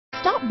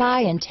Stop by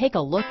and take a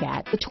look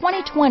at the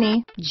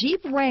 2020 Jeep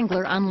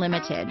Wrangler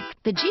Unlimited.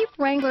 The Jeep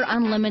Wrangler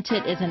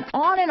Unlimited is an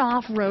on and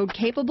off-road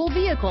capable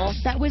vehicle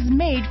that was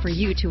made for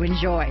you to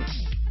enjoy.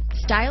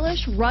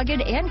 Stylish,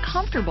 rugged, and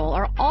comfortable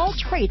are all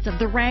traits of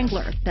the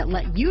Wrangler that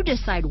let you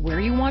decide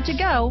where you want to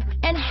go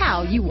and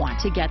how you want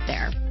to get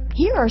there.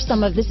 Here are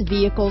some of this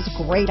vehicle's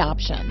great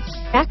options: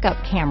 backup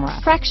camera,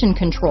 traction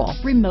control,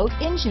 remote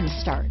engine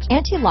start,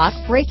 anti-lock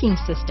braking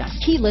system,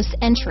 keyless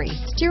entry,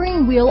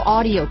 steering wheel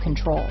audio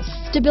controls,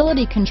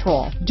 stability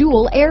control,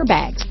 dual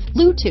airbags,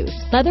 Bluetooth,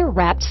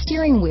 leather-wrapped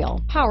steering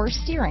wheel, power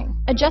steering,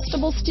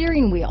 adjustable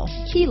steering wheel,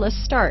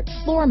 keyless start,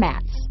 floor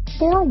mats,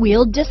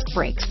 four-wheel disc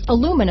brakes,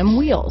 aluminum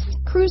wheels,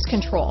 cruise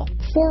control,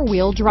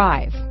 four-wheel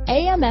drive,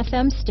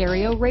 AM/FM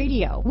stereo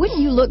radio. Wouldn't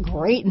you look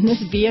great in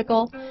this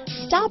vehicle?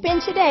 Stop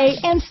in today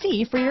and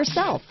see for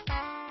yourself.